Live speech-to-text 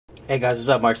Hey guys, what's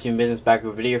up? Mark Steven Business back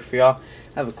with a video for y'all.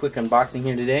 I have a quick unboxing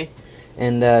here today,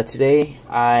 and today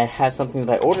I have something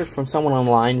that I ordered from someone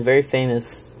online, very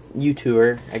famous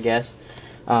YouTuber, I guess.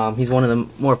 He's one of the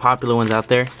more popular ones out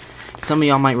there. Some of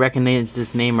y'all might recognize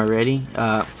this name already.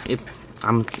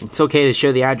 It's okay to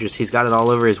share the address. He's got it all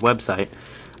over his website.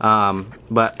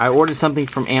 But I ordered something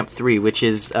from AMP-3, which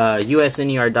is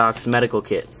USNERDOC's medical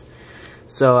kits.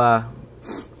 So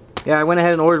yeah, I went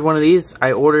ahead and ordered one of these.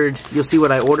 You'll see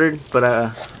what I ordered, but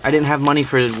I didn't have money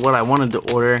for what I wanted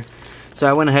to order. So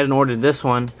I went ahead and ordered this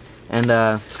one, and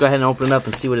let's go ahead and open it up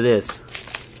and see what it is.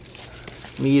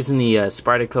 I'm using the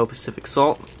Spyderco Pacific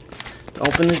Salt to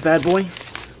open this bad boy.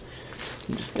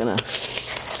 I'm just gonna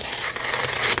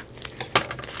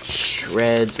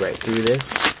shreds right through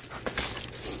this.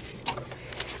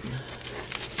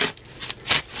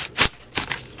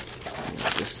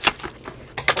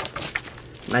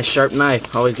 Nice sharp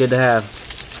knife, always good to have.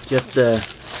 Just the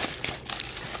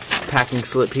packing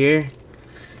slip here.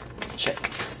 Check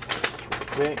this real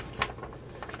quick.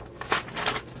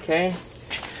 Okay.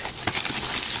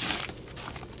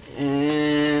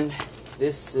 And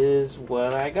this is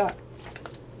what I got.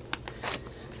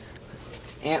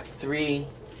 AMP-3.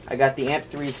 I got the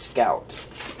AMP-3 Scout.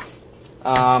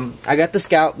 I got the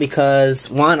Scout because,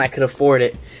 one, I could afford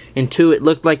it, and two, it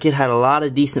looked like it had a lot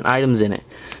of decent items in it.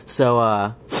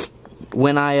 So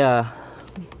when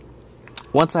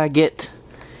once I get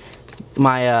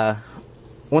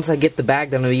the bag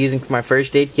that I'm gonna be using for my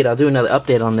first aid kit, I'll do another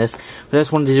update on this. But I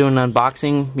just wanted to do an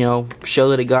unboxing, you know, show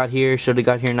that it got here,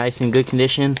 nice and good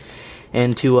condition,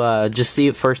 and to just see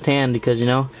it firsthand, because you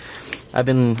know I've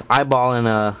been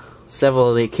eyeballing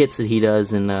several of the kits that he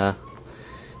does, and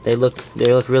they look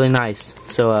really nice.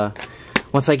 So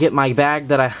once I get my bag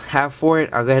that I have for it,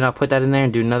 I'll go ahead and I'll put that in there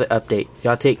and do another update.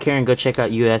 Y'all take care and go check out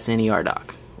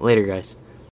USNERDOC. Later, guys.